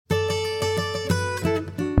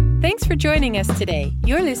Thanks for joining us today.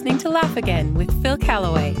 You're listening to Laugh Again with Phil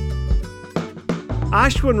Callaway.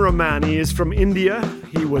 Ashwin Ramani is from India.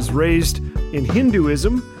 He was raised in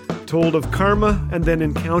Hinduism, told of karma, and then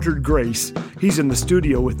encountered grace. He's in the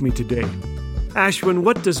studio with me today. Ashwin,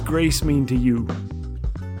 what does grace mean to you?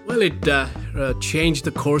 Well, it changed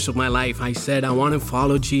the course of my life. I said I want to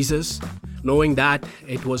follow Jesus, knowing that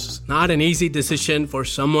it was not an easy decision for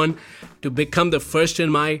someone to become the first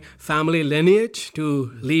in my family lineage,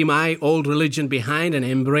 to leave my old religion behind and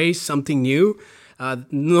embrace something new.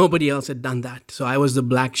 Nobody else had done that, so I was the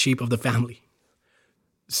black sheep of the family.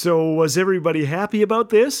 So was everybody happy about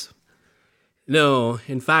this? No,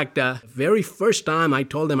 in fact, very first time I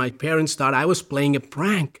told them, my parents thought I was playing a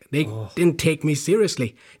prank. They didn't take me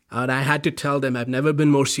seriously. I had to tell them I've never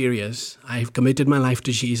been more serious. I've committed my life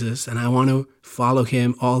to Jesus, and I want to follow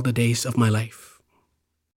him all the days of my life.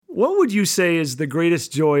 What would you say is the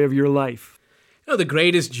greatest joy of your life? The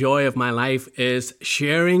greatest joy of my life is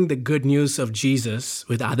sharing the good news of Jesus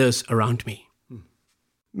with others around me.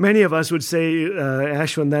 Many of us would say,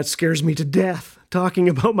 Ashwin, that scares me to death, talking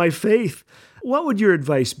about my faith. What would your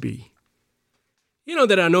advice be?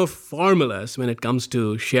 There are no formulas when it comes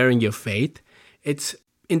to sharing your faith. It's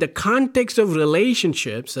in the context of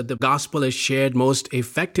relationships that the gospel is shared most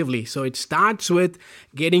effectively. So it starts with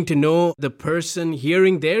getting to know the person,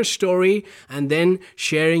 hearing their story, and then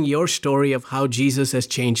sharing your story of how Jesus has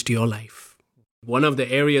changed your life. One of the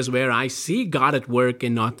areas where I see God at work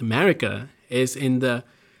in North America is in the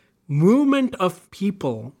movement of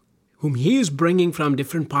people whom he is bringing from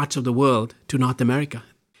different parts of the world to North America.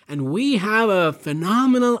 And we have a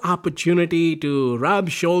phenomenal opportunity to rub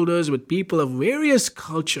shoulders with people of various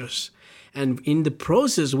cultures. And in the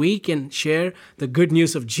process, we can share the good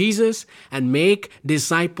news of Jesus and make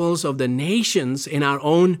disciples of the nations in our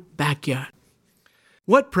own backyard.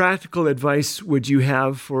 What practical advice would you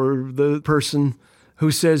have for the person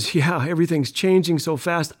who says, everything's changing so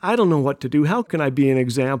fast, I don't know what to do. How can I be an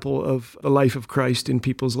example of the life of Christ in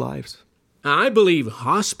people's lives? I believe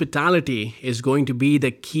hospitality is going to be the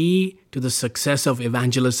key to the success of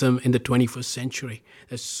evangelism in the 21st century.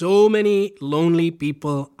 There's so many lonely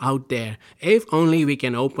people out there. If only we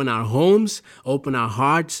can open our homes, open our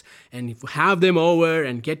hearts, and have them over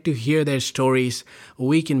and get to hear their stories,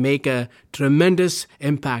 we can make a tremendous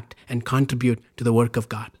impact and contribute to the work of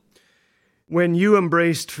God. When you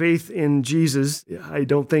embraced faith in Jesus, I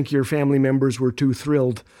don't think your family members were too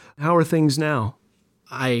thrilled. How are things now?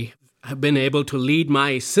 I have been able to lead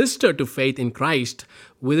my sister to faith in Christ.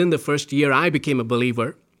 Within the first year, I became a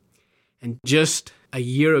believer. And just a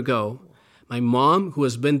year ago, my mom, who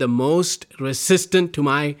has been the most resistant to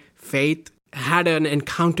my faith, had an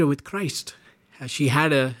encounter with Christ. She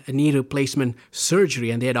had a knee replacement surgery,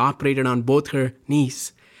 and they had operated on both her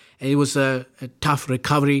knees. And it was a tough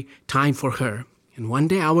recovery time for her. And one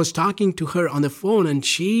day I was talking to her on the phone, and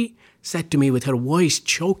she said to me with her voice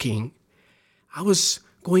choking, I was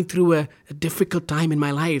going through a difficult time in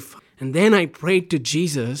my life. And then I prayed to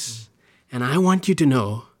Jesus, and I want you to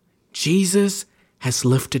know, Jesus has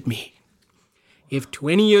lifted me. If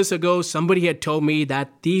 20 years ago somebody had told me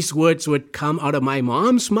that these words would come out of my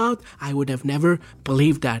mom's mouth, I would have never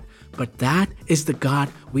believed that. But that is the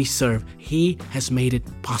God we serve. He has made it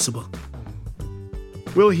possible.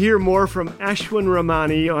 We'll hear more from Ashwin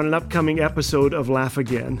Ramani on an upcoming episode of Laugh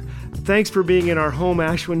Again. Thanks for being in our home,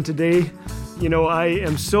 Ashwin, today. I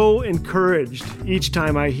am so encouraged each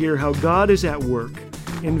time I hear how God is at work,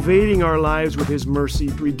 invading our lives with his mercy,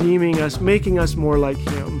 redeeming us, making us more like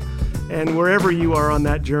him. And wherever you are on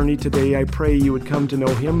that journey today, I pray you would come to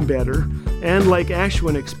know him better and, like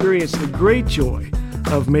Ashwin, experience the great joy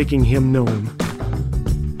of making him known.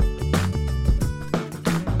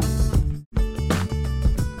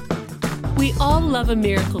 We all love a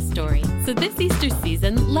miracle story, so this Easter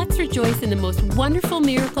season, let's rejoice in the most wonderful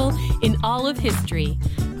miracle in all of history.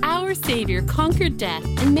 Our Savior conquered death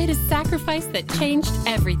and made a sacrifice that changed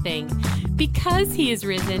everything. Because he is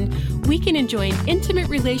risen, we can enjoy an intimate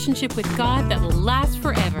relationship with God that will last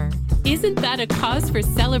forever. Isn't that a cause for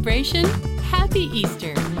celebration? Happy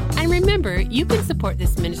Easter! And remember, you can support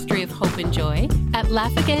this ministry of hope and joy at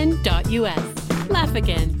laughagain.us. Laugh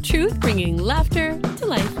Again, truth bringing laughter to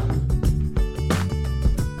life.